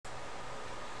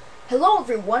Hello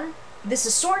everyone, this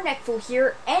is Sorneckful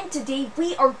here, and today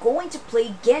we are going to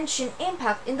play Genshin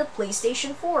Impact in the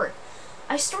PlayStation 4.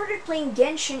 I started playing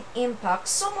Genshin Impact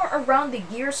somewhere around the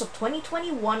years of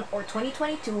 2021 or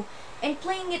 2022 and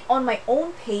playing it on my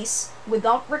own pace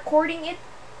without recording it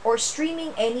or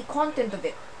streaming any content of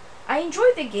it. I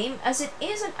enjoy the game as it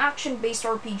is an action-based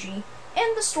RPG,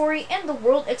 and the story and the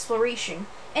world exploration,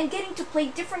 and getting to play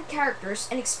different characters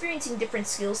and experiencing different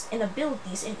skills and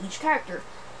abilities in each character.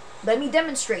 Let me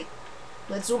demonstrate.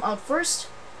 Let's zoom out first.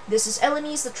 This is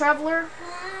Elenise the Traveler.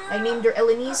 I named her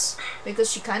Elenise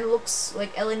because she kind of looks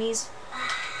like Elenise.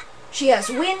 She has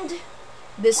Wind.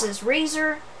 This is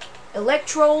Razor.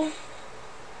 Electro.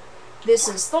 This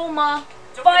is Thoma.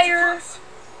 Fire.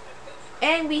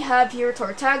 And we have here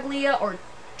Tartaglia, or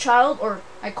Child, or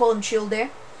I call him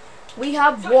Childe. We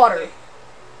have Water.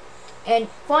 And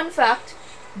fun fact,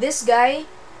 this guy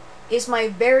is my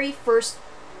very first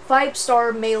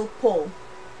 5-star male pull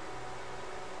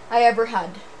I ever had.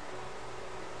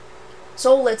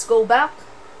 So let's go back.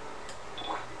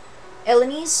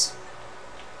 Elenise.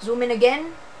 Zoom in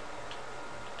again.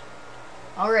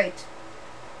 Alright.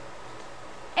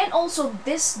 And also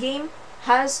this game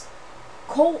has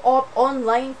co-op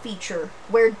online feature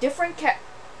where different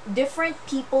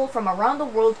people from around the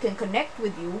world can connect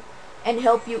with you and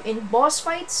help you in boss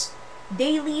fights,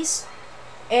 dailies,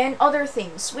 and other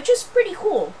things, which is pretty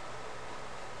cool.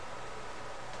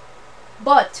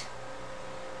 But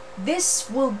this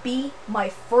will be my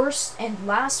first and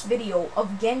last video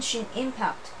of Genshin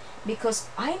Impact because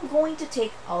I'm going to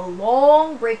take a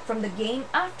long break from the game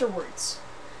afterwards.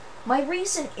 My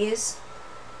reason is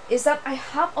that I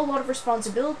have a lot of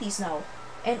responsibilities now,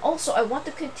 and also I want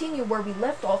to continue where we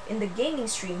left off in the gaming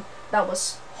stream that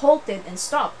was halted and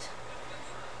stopped.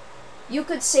 You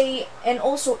could say, and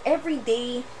also every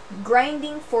day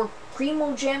grinding for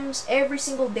Primo Gems every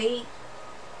single day,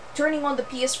 turning on the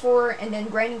PS4 and then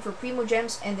grinding for Primo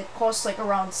Gems, and it costs like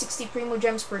around 60 Primo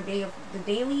Gems per day of the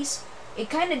dailies. It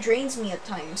kind of drains me at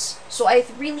times, so I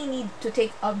really need to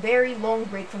take a very long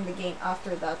break from the game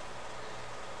after that.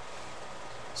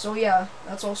 So yeah,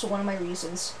 that's also one of my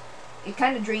reasons. It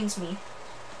kind of drains me.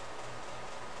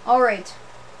 Alright.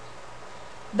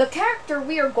 The character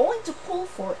we are going to pull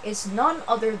for is none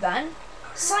other than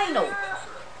Cyno.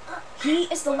 He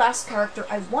is the last character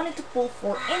I wanted to pull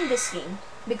for in this game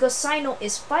because Cyno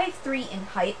is 5'3" in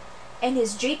height, and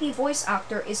his JP voice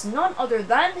actor is none other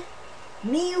than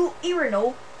Miyu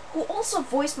Irino, who also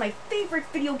voiced my favorite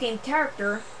video game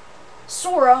character,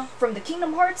 Sora, from the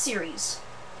Kingdom Hearts series.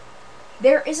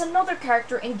 There is another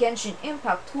character in Genshin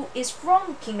Impact who is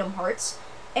from Kingdom Hearts,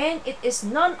 and it is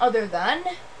none other than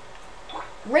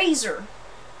Razor,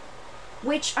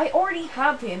 which I already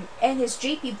have him, and his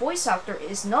JP voice actor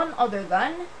is none other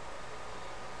than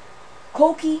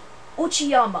Koki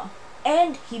Uchiyama,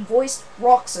 and he voiced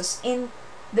Roxas in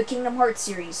the Kingdom Hearts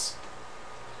series.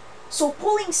 So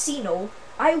pulling Cyno,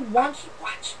 I want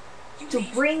to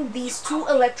bring these two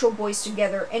Electro boys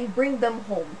together and bring them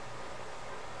home.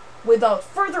 Without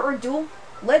further ado,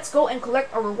 let's go and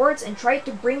collect our rewards and try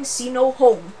to bring Cyno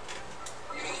home.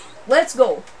 Let's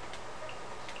go.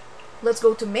 Let's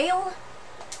go to mail.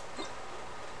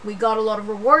 We got a lot of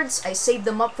rewards. I saved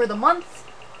them up for the month.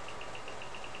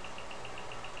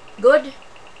 Good.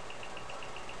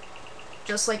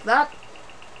 Just like that.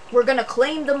 We're gonna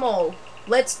claim them all.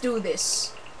 Let's do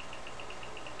this.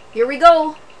 Here we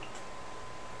go.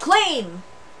 Claim!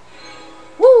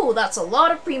 Woo, that's a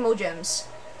lot of Primo Gems.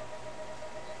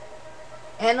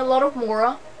 And a lot of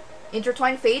Mora.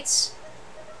 Intertwined Fates.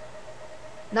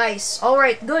 Nice.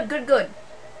 Alright, good, good, good.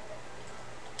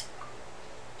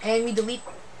 And we delete.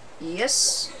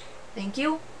 Yes. Thank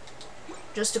you.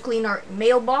 Just to clean our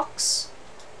mailbox.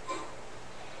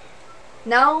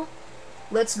 Now,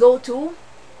 let's go to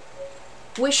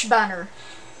Wish Banner.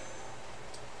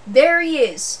 There he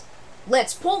is.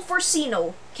 Let's pull for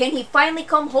Cyno. Can he finally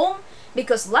come home?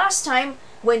 Because last time,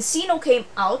 when Cyno came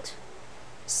out,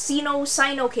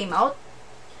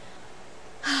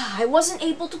 I wasn't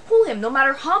able to pull him. No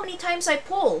matter how many times I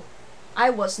pull, I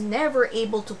was never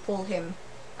able to pull him.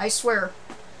 I swear.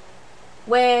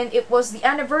 When it was the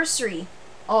anniversary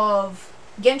of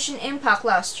Genshin Impact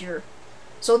last year.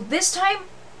 So this time,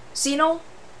 Cyno,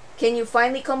 can you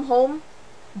finally come home?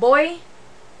 Boy,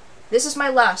 this is my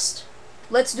last.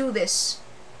 Let's do this.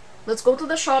 Let's go to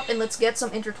the shop and let's get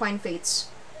some Intertwined Fates.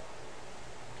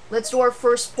 Let's do our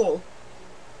first pull.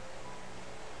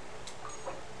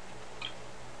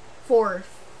 4,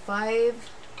 5,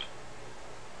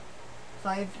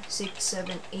 6,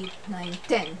 7, 8, 9,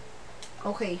 10.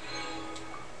 Okay.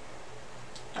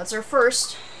 That's our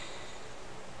first.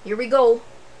 Here we go.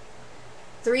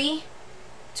 3,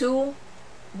 2,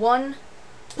 1,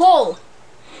 pull!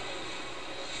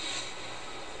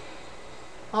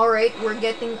 Alright, we're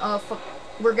getting a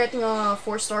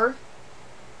 4-star.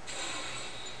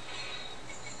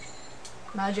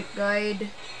 Magic Guide.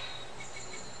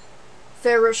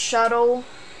 Ferrous Shadow.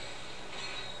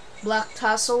 Black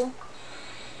Tassel.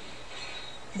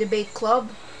 Debate Club.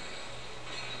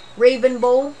 Raven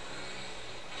Bow.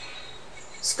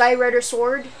 Skyrider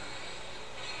Sword.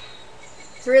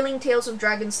 Thrilling Tales of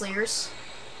Dragon Slayers.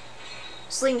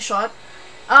 Slingshot.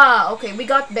 Ah, okay, we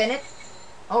got Bennett.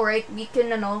 Alright, we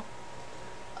can,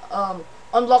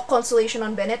 unlock Constellation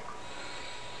on Bennett.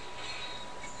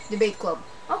 Debate Club.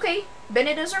 Okay,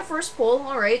 Bennett is our first pull,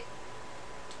 alright.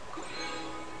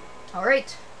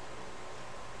 Alright.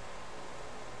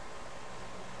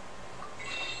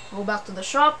 Go back to the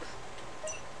shop.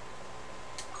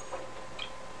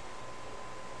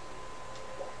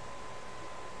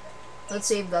 Let's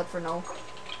save that for now.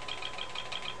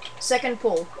 Second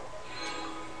pull.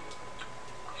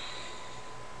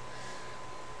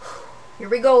 Here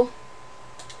we go.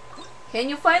 Can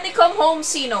you finally come home,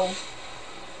 Cyno?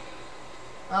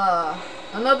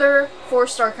 Another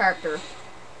 4-star character.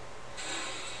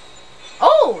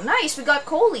 Oh, nice! We got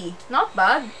Coley. Not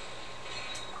bad.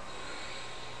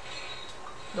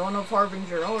 Dawn of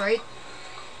Harbinger, alright.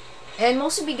 And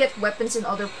mostly we get weapons in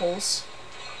other pulls.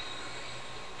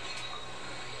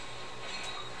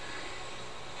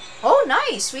 Oh,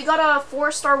 nice! We got a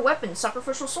 4-star weapon,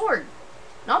 Sacrificial Sword.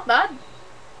 Not bad.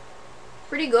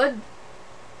 Pretty good.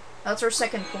 That's our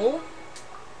second pull.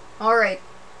 Alright.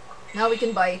 Now we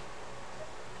can buy.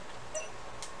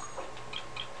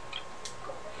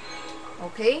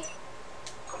 Okay.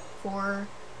 4,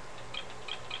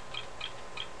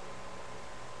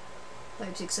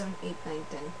 5, 6, 7, 8, 9,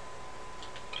 10.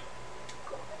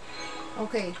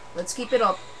 Okay, let's keep it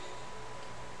up.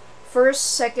 First,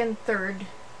 second, third.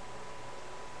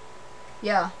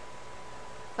 Yeah.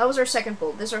 That was our second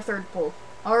pull. This is our third pull.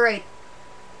 Alright.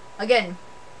 Again.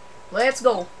 Let's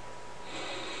go.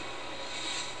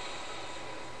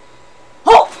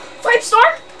 Oh!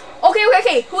 5-star?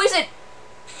 Okay. Who is it?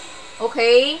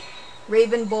 Okay.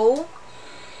 Raven Bow.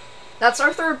 That's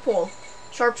our third pull.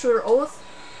 Sharpshooter Oath.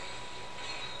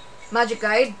 Magic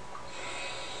Guide.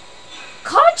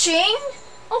 Catching?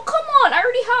 Oh, come on. I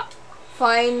already have...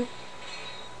 Fine.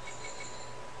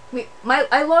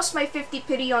 I lost my 50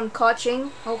 pity on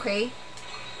catching. Okay.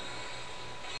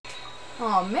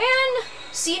 Oh man,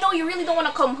 Cyno, you really don't want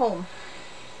to come home.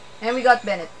 And we got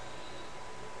Bennett.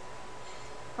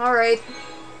 Alright.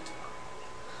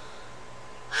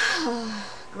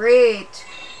 Great.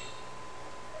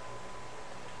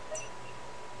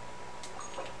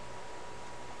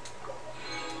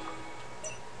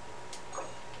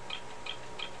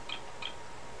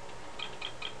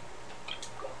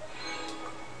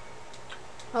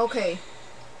 Okay.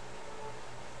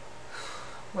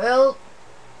 Well,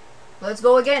 let's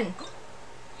go again.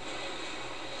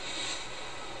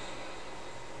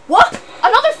 What?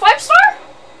 Another 5-star?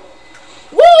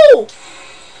 Whoa!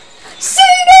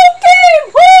 Cyno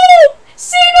came home!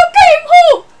 Cyno came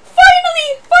home!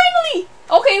 Finally!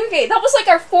 Okay, that was like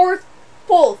our 4th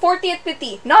pull. 40th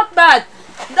pity. Not bad.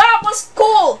 That was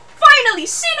cool. Finally,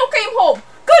 Cyno came home.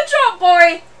 Good job,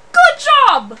 boy. Good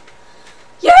job.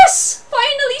 Yes!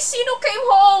 Finally, Cyno came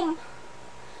home!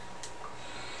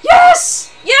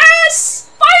 Yes!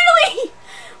 Yes! Finally!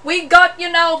 We got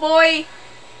you now, boy!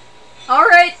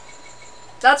 Alright.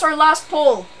 That's our last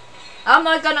pull. I'm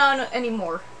not gonna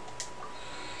anymore.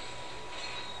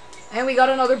 And we got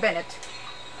another Bennett.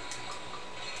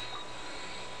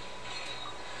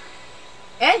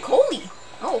 And Coley.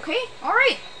 Oh, okay.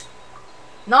 Alright.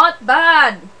 Not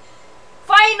bad.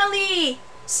 Finally!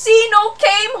 Cyno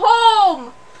came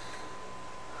home!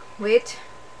 Wait.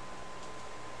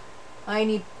 I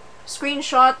need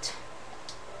screenshot.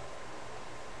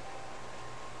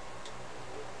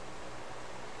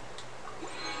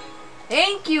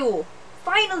 Thank you!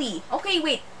 Finally! Okay,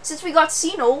 wait. Since we got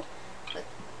Cyno,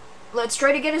 let's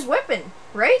try to get his weapon,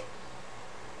 right?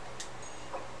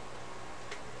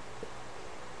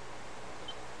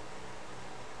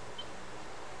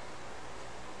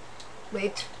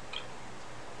 Wait.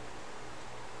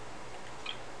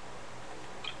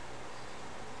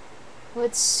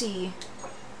 Let's see.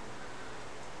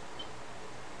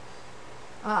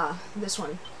 Ah, this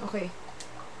one. Okay.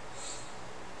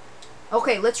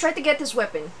 Okay, let's try to get this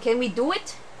weapon. Can we do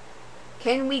it?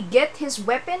 Can we get his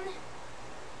weapon?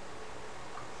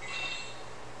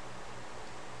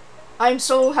 I'm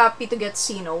so happy to get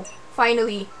Cyno.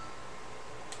 Finally.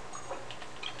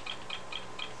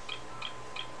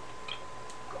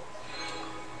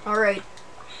 Alright.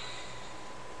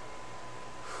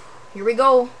 Here we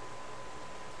go.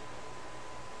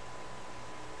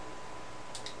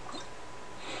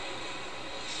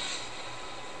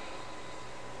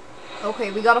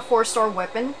 Okay, we got a 4-star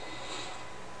weapon.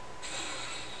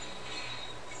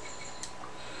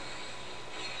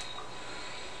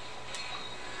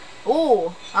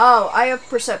 Oh, I have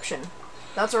perception.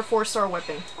 That's our 4-star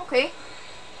weapon. Okay.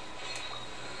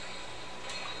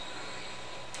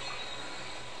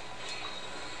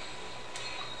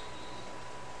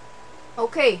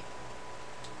 Okay.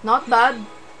 Not bad.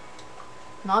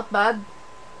 Not bad.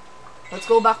 Let's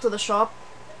go back to the shop.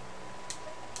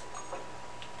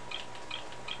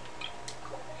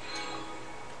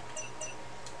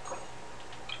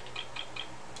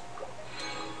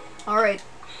 Alright.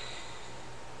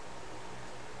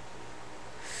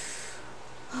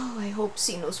 Oh, I hope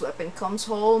Cyno's weapon comes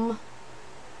home.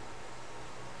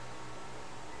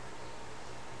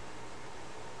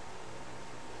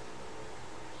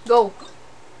 Go.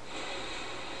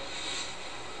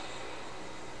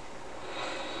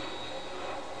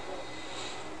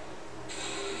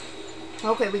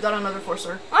 Okay, we got another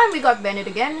forcer. And we got Bennett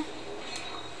again.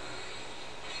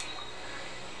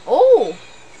 Oh!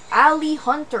 Alley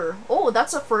Hunter. Oh,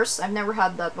 that's a first. I've never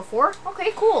had that before.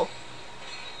 Okay, cool.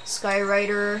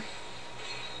 Skyrider.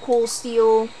 Cool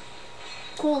Steel.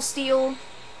 Cool Steel.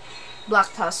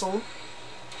 Black Tassel.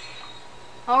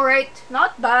 Alright,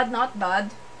 not bad, not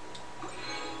bad.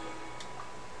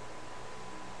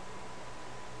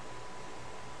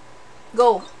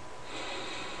 Go.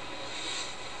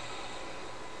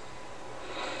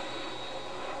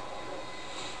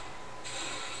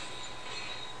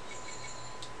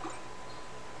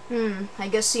 I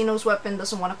guess Cyno's weapon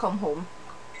doesn't want to come home.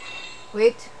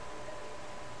 Wait.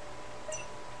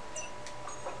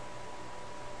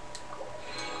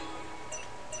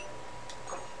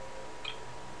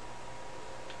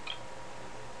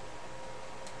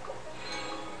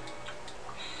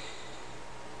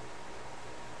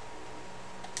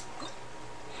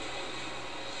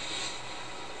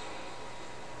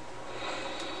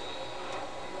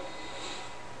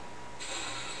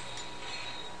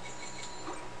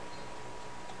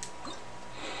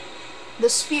 The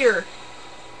spear.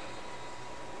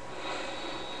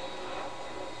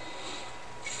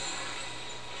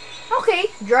 Okay,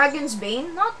 Dragon's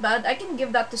Bane. Not bad. I can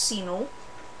give that to Cyno.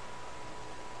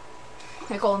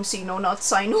 I call him Cyno, not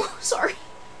Cyno. Sorry.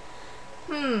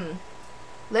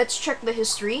 Let's check the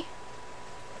history.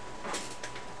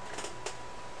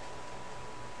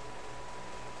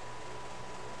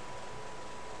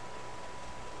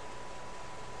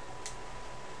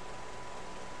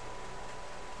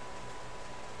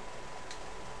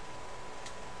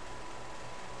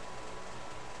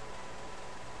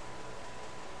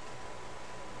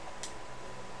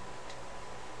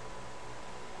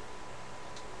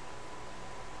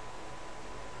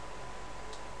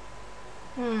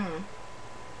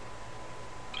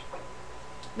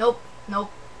 Nope,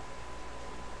 nope.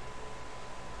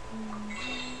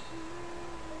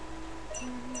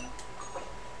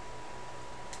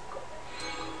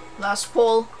 Last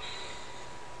pull,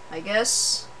 I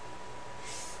guess.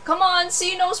 Come on,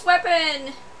 Cyno's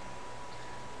weapon!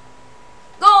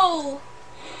 Go!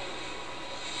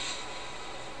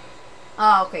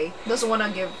 Ah, okay. Doesn't want to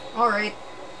give. Alright.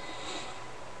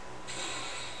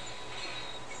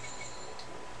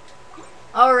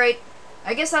 Alright.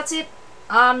 I guess that's it.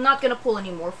 I'm not gonna pull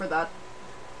any more for that.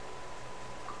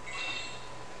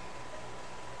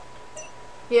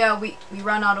 Yeah, we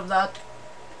ran out of that.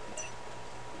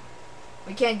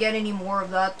 We can't get any more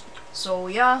of that. So,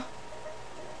 yeah.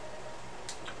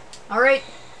 Alright.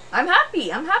 I'm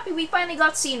happy. I'm happy we finally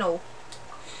got Cyno.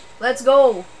 Let's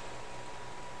go.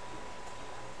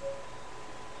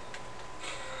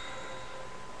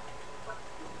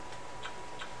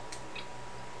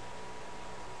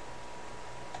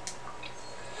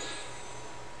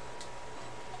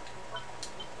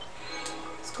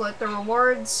 Collect the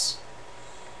rewards.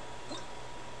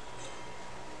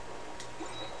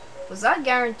 Was that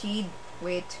guaranteed?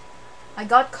 Wait. I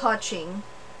got Kaching.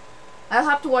 I'll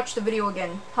have to watch the video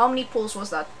again. How many pulls was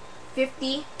that?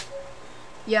 50?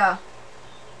 Yeah.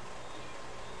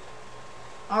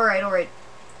 Alright, alright.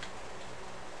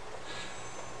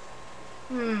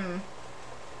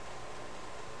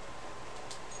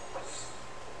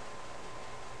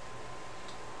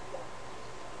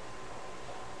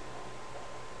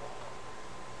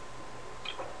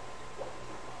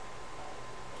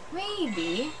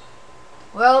 Maybe.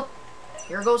 Well,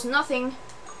 here goes nothing.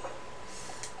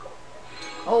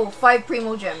 Oh, 5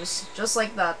 Primo Gems. Just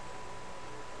like that.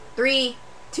 3,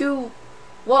 2,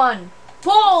 1.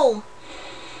 Pull!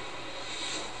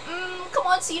 Come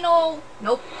on, Cyno!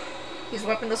 Nope. His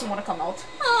weapon doesn't want to come out.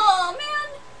 Oh, man!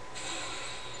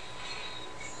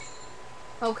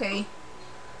 Okay.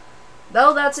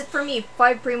 Well, that's it for me.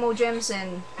 5 Primo Gems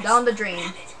and down the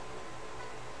drain.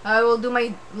 I will do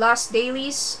my last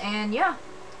dailies, and yeah.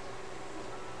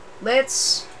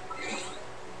 Let's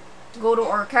go to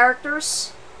our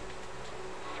characters.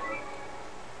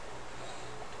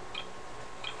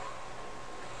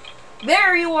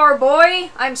 There you are, boy!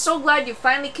 I'm so glad you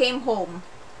finally came home.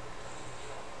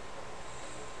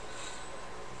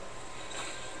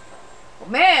 Oh,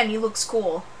 man, he looks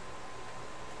cool.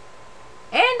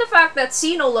 And the fact that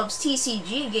Cyno loves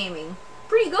TCG gaming.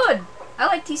 Pretty good. I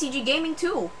like TCG gaming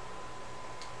too.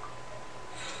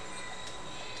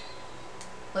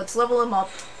 Let's level him up.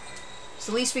 It's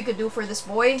the least we could do for this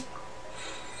boy.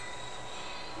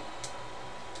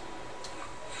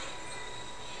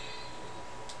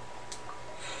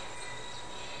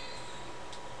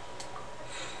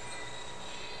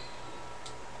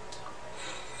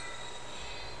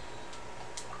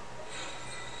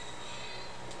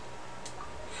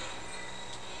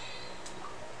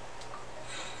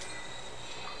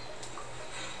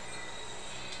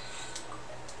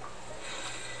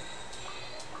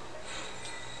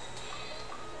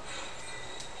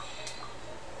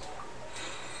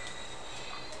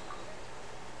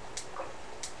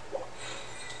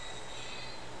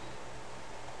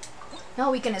 Now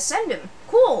we can ascend him.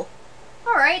 Cool.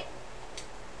 Alright.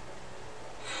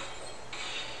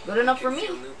 Good enough for me.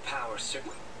 New power,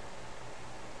 certainly.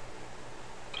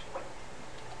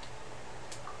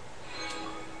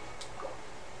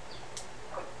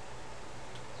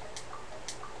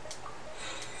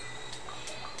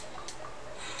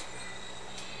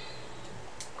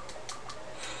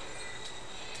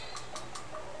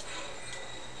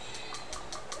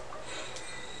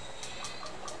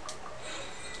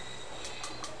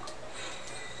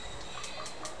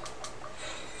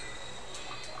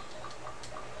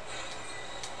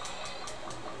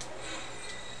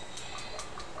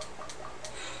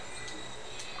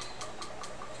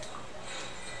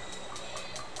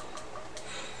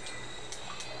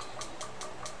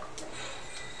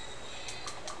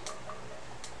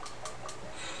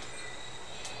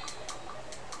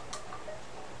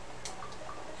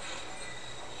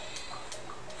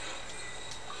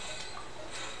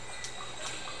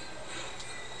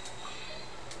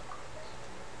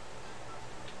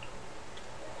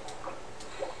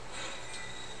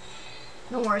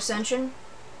 No more ascension?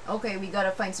 Okay, we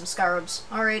gotta find some scarabs.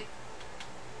 Alright.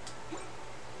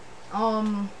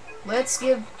 Let's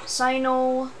give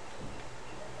Cyno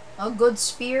a good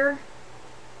spear.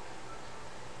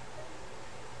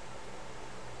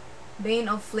 Bane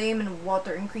of Flame and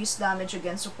Water. Increased damage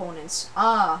against opponents.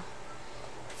 Ah.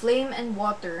 Flame and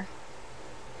Water.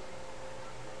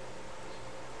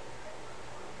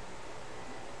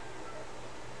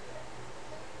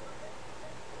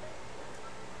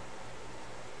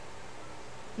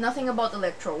 Nothing about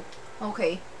Electro.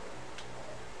 Okay.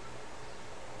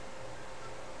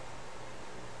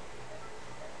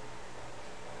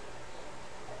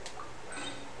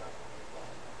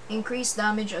 Increased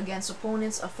damage against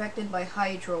opponents affected by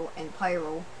Hydro and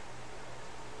Pyro.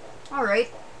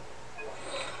 Alright.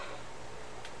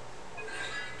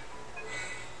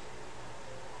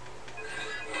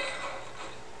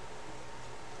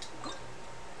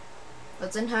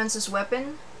 Let's enhance his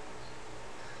weapon.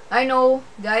 I know,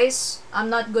 guys, I'm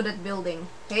not good at building,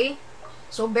 okay?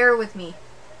 So bear with me.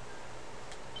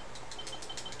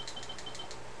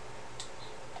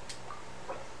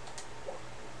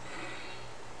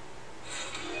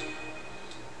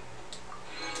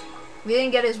 We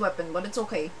didn't get his weapon, but it's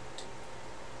okay.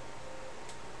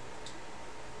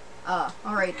 Ah,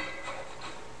 alright.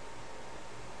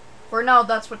 For now,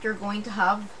 that's what you're going to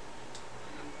have.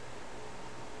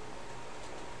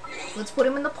 Let's put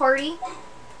him in the party.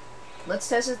 Let's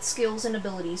test its skills and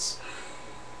abilities.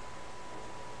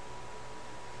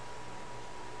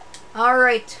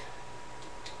 Alright.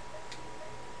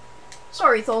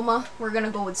 Sorry, Thoma. We're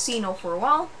gonna go with Cyno for a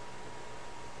while.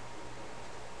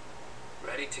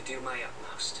 Ready to do my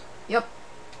utmost. Yep.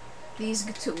 These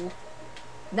two.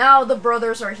 Now the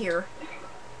brothers are here.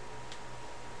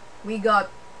 We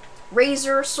got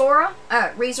Razor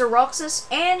Roxas,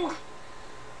 and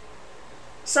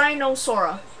Cyno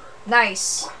Sora.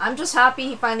 Nice. I'm just happy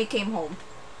he finally came home.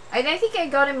 I think I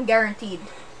got him guaranteed.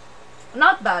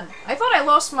 Not bad. I thought I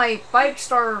lost my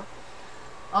 5-star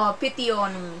pity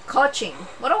on Kaching,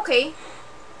 but okay.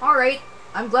 Alright.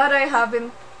 I'm glad I have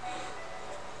him.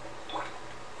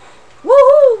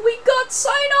 Woohoo! We got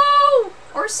Cyno!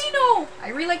 Or Cyno! I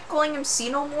really like calling him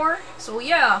Cyno more, so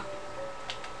yeah.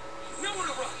 Nowhere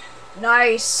to run.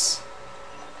 Nice.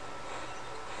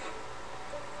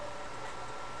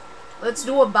 Let's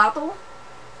do a battle.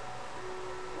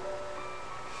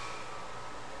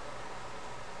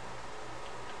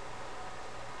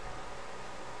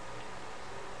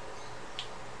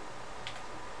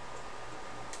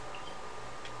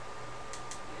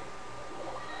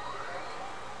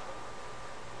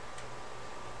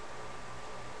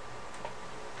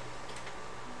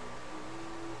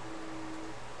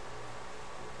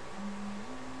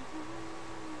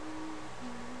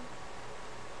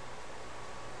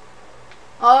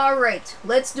 Alright,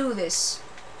 let's do this.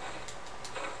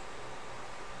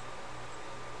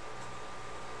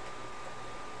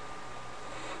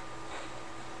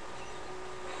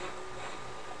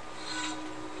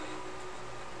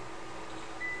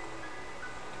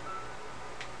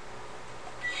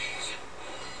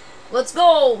 Let's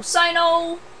go!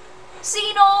 Cyno!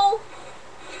 Cyno!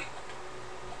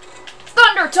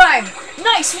 Thunder time!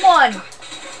 Nice one!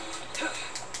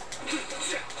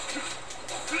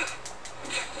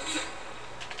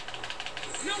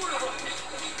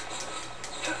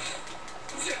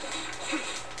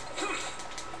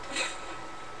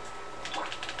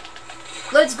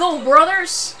 Let's go,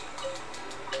 brothers!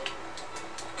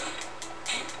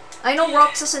 I know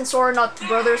Roxas and Sora are not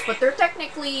brothers, but they're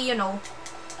technically, you know,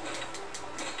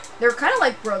 they're kind of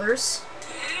like brothers.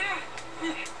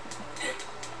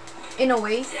 In a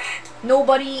way.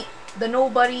 Nobody, the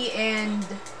nobody and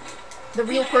the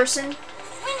real person.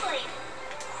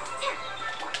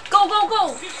 Go, go,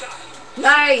 go!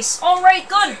 Nice! Alright,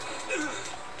 good!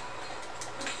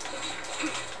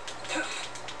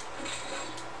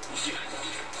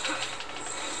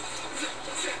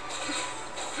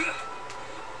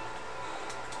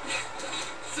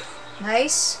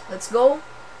 Nice. Let's go.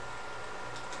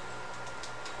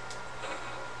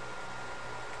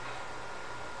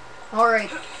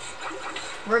 Alright.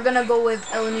 We're gonna go with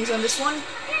enemies on this one.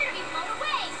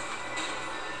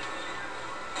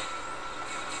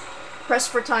 Press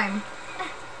for time.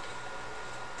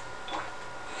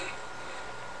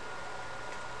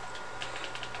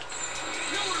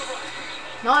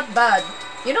 Not bad.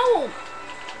 You know,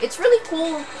 it's really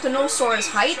cool to know Sora's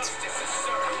height.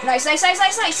 Nice, nice, nice,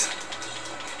 nice, nice!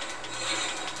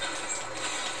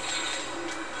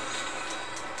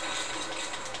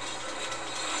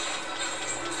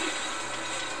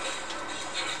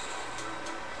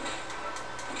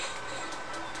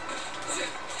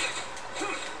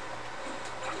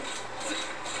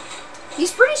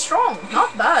 He's pretty strong,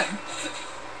 not bad.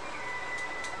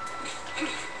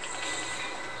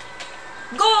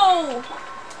 Go!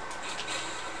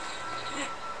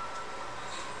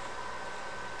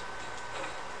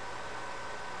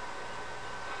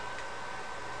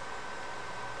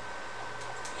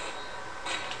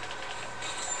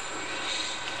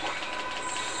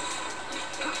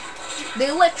 The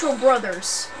Electro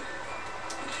brothers.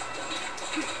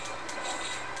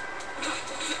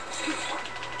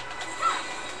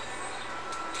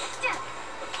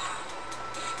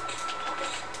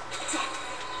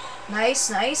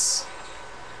 Nice, nice.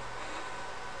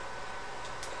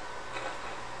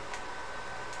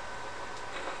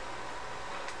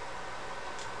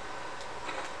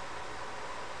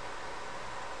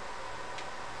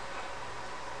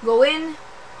 Go in.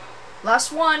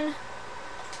 Last one.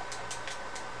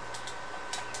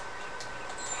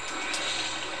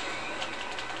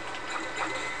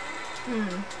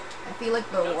 I feel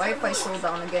like the Wi-Fi slowed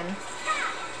down again.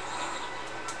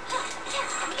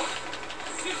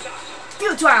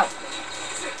 Futile!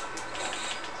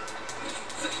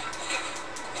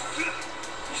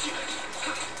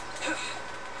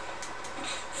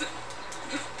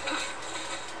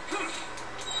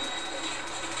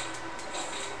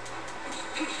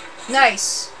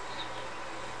 Nice.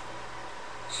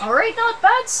 Alright, not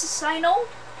bad, Cyno.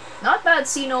 Not bad,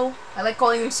 Cyno. I like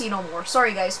calling him Cyno more.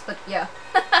 Sorry, guys, but yeah.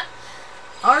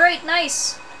 Alright,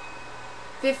 nice.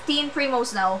 15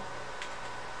 primos now.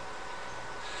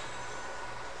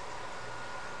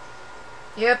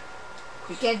 Yep.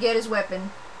 We can't get his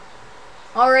weapon.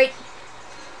 Alright.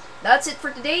 That's it for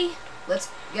today. Let's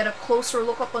get a closer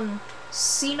look up on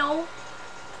Cyno.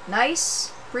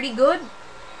 Nice. Pretty good.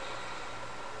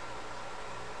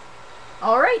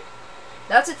 Alright.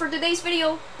 That's it for today's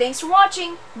video. Thanks for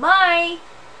watching. Bye!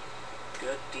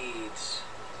 Good deeds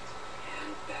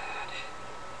and bad.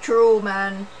 True,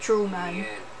 man. True, In man. the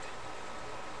end,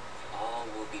 all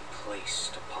will be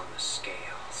placed upon the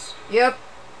scales. Yep.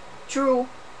 True.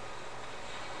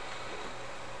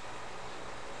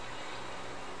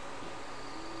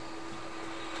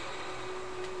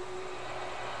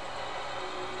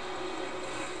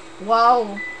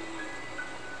 Wow.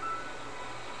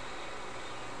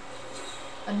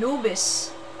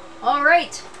 Anubis.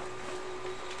 Alright.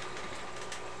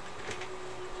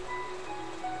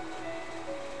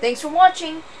 Thanks for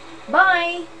watching.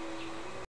 Bye!